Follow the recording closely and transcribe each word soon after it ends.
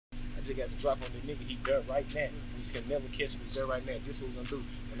just got to drop on the nigga. He dirt right now. We can never catch him. He's dirt right now. This what we gonna do.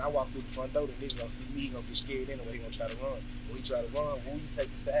 When I walk through the front door, the nigga gonna see me. He gonna get scared anyway. He gonna try to run. When he try to run, when you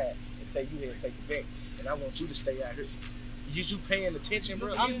take the side and take you here and take the back. And I want you to stay out here. You paying attention,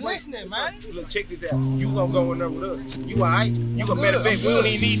 bro? I'm listening, man. Look, check this out. You gonna go in there with us. You alright? You gonna matter of fact, we don't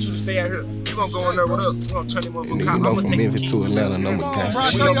even need you to stay out here. You gonna go in there with us. We gonna turn him up a cop. I'm gonna from Memphis to Atlanta, number guys.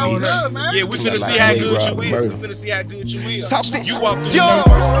 We gonna go in there. Yeah, we finna see how good you is. We finna see how good you is. Talk this. You walk through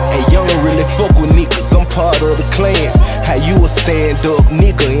Hey, you don't really fuck with niggas. I'm part of the clan. How you a stand up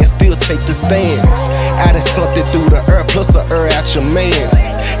nigga and still take the stand? I done something through the air, plus a out your mans.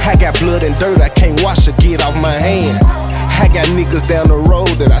 I got blood and dirt, I can't wash or get off my hand. I got niggas down the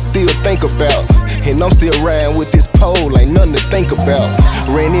road that I still think about, and I'm still riding with this pole, ain't nothing to think about.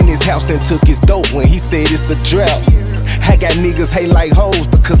 Ran in his house and took his dope when he said it's a drought. I got niggas hate like hoes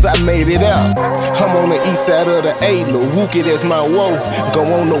because I made it out. I'm on the east side of the A, LilWookie, that's my woe. Go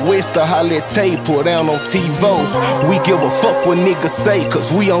on the west to holler at Tay, pour down on TiVo. We give a fuck what niggas say,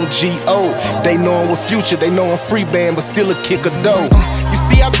 cause we on G.O. They know I'm with Future, they know I'm Freebandz, but still a kick of dough. You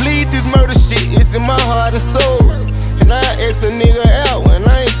see, I bleed this murder shit, it's in my heart and soul. And I X a nigga out when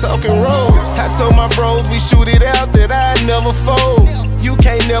I ain't talking roads. I told my bros we shoot it out that I never fold. You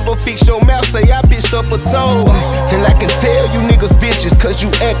can't never fix your mouth, say I pitched up a toe. And I can tell you niggas bitches cause you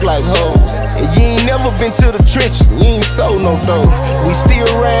act like hoes. And you ain't never been to the trenches, you ain't sold no dough. We still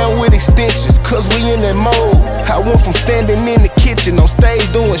around with extensions cause we in that mode. I went from standing in the kitchen on stage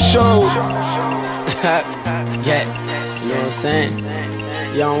doing shows. Yeah, you know what I'm saying?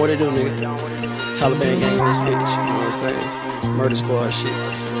 Y'all know what to do, nigga. Taliban gang in this bitch, you know what I'm saying? Murder squad shit.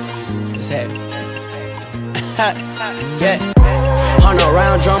 It's happening. Yeah. 100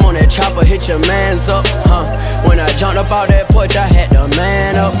 round drum on that chopper, hit your mans up, When I jumped up out that porch, I had to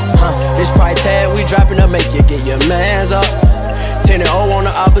man up, This price tag we dropping to make you get your mans up. 10-0 on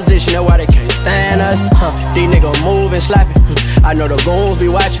the opposition, that's why they can't stand us, These niggas moving, slapping, I know the goons be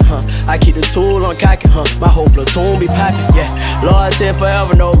watching, I keep the tool on cocky, My whole platoon be popping, yeah. Loyalty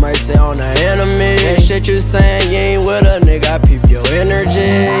forever, no mercy on the enemy. That shit you saying, you ain't with a nigga, I peep your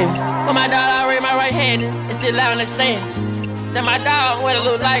energy. When my dog, I raise my right hand and still I understand. Then my dog, what it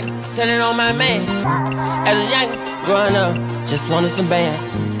look like, turning on my man. As a young, growing up, just wanted some bands.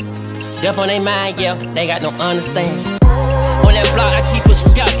 Death on their mind, yeah, they got no understand. On that block, I keep pushing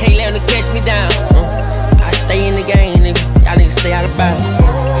out, can't let them catch me down. I stay in the game, nigga, y'all niggas stay out of bounds.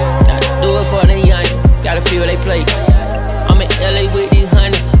 Gotta do it for the young, gotta feel they play. I'm in LA with these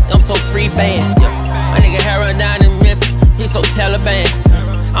honey, I'm so Freebandz. My nigga Herion down in Memphis, he so Taliban.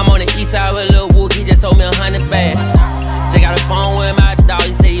 I'm on the east side with LilWookie, he just sold me 100 bags. Just got a phone with my dog,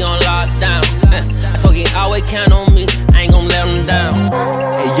 he say he on lockdown. I told him always count on me, I ain't gon' let him down.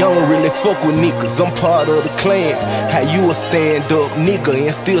 Hey, you don't really fuck with niggas, I'm part of the clan. How you a stand up nigga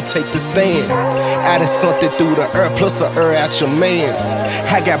and still take the stand? I done something through the air, plus a out your mans.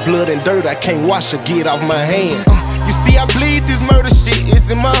 I got blood and dirt, I can't wash or get off my hand. You see, I bleed this murder shit,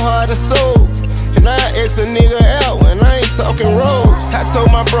 it's in my heart and soul. And I X a nigga out when I ain't talking roads. I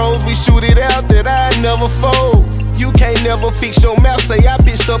told my bros we shoot it out that I never fold. You can't never fix your mouth, say I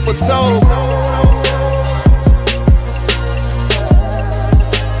pitched up a toe.